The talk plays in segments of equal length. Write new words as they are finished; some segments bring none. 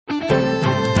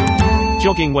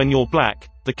Jogging when you're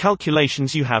black, the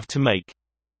calculations you have to make.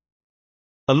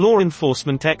 A law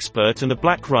enforcement expert and a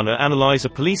black runner analyze a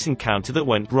police encounter that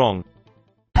went wrong.